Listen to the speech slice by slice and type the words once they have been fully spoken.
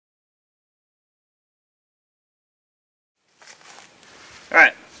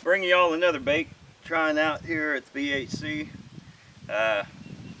Alright, bringing y'all another bait trying out here at the BHC. Now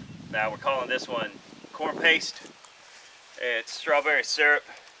we're calling this one corn paste. It's strawberry syrup,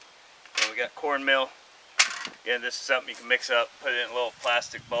 and we got cornmeal. Again, this is something you can mix up, put it in a little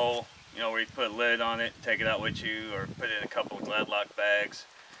plastic bowl, you know, where you put a lid on it, take it out with you, or put it in a couple of Gladlock bags,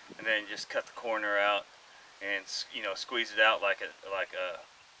 and then just cut the corner out and, you know, squeeze it out like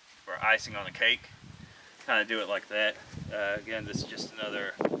for icing on a cake. Kind of do it like that. Again, this is just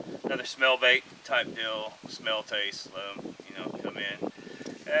another smell bait type deal. Smell, taste, let them, you know, come in.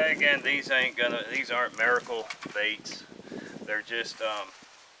 Again, these aren't miracle baits. They're just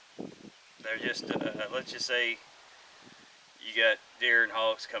let's just say you got deer and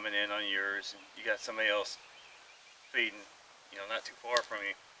hogs coming in on yours, and you got somebody else feeding, you know, not too far from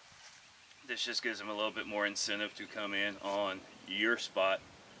you. This just gives them a little bit more incentive to come in on your spot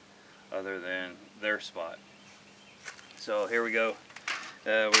other than their spot. So here we go.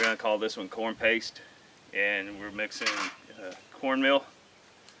 We're going to call this one corn paste, and we're mixing cornmeal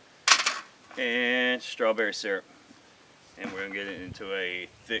and strawberry syrup, and we're going to get it into a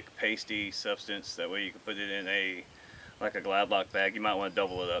thick pasty substance. That way you can put it in like a Gladlock bag. You might want to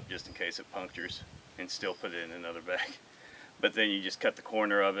double it up just in case it punctures, and still put it in another bag. But then you just cut the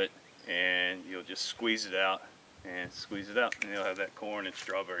corner of it and you'll just squeeze it out, and you'll have that corn and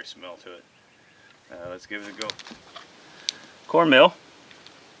strawberry smell to it. Let's give it a go. Cornmeal,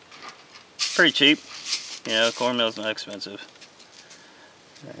 pretty cheap. You know, cornmeal's not expensive.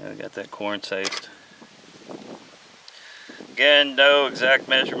 I got that corn taste. Again, no exact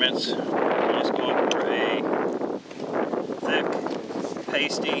measurements. I'm just going for a thick,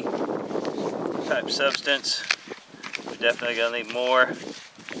 pasty type substance. We're definitely gonna need more.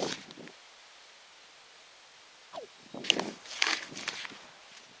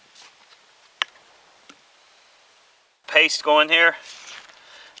 Paste going here,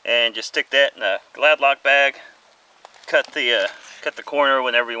 and just stick that in a Gladlock bag. Cut the corner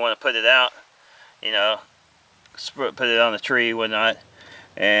whenever you want to put it out. You know, put it on the tree, whatnot,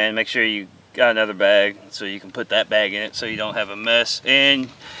 and make sure you got another bag so you can put that bag in it so you don't have a mess. And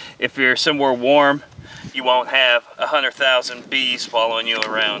if you're somewhere warm, you won't have 100,000 bees following you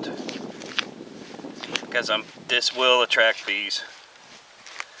around, because this will attract bees.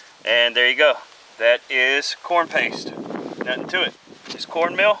 And there you go. That is corn paste. Nothing to it. Just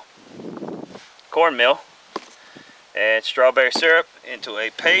cornmeal, and strawberry syrup into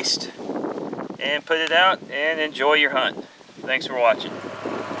a paste, and put it out and enjoy your hunt. Thanks for watching.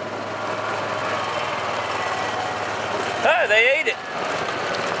 Ah, they ate it.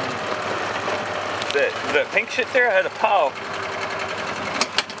 That pink shit there had a paw.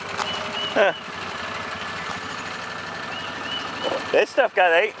 Huh. That stuff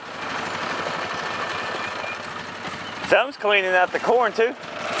got ate. Something's cleaning out the corn too.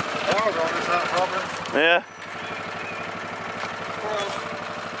 Yeah.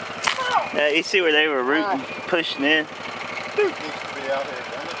 Yeah, you see where they were rooting, pushing in. Dude needs to be out here,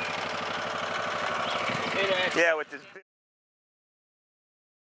 damn it. Yeah, with this.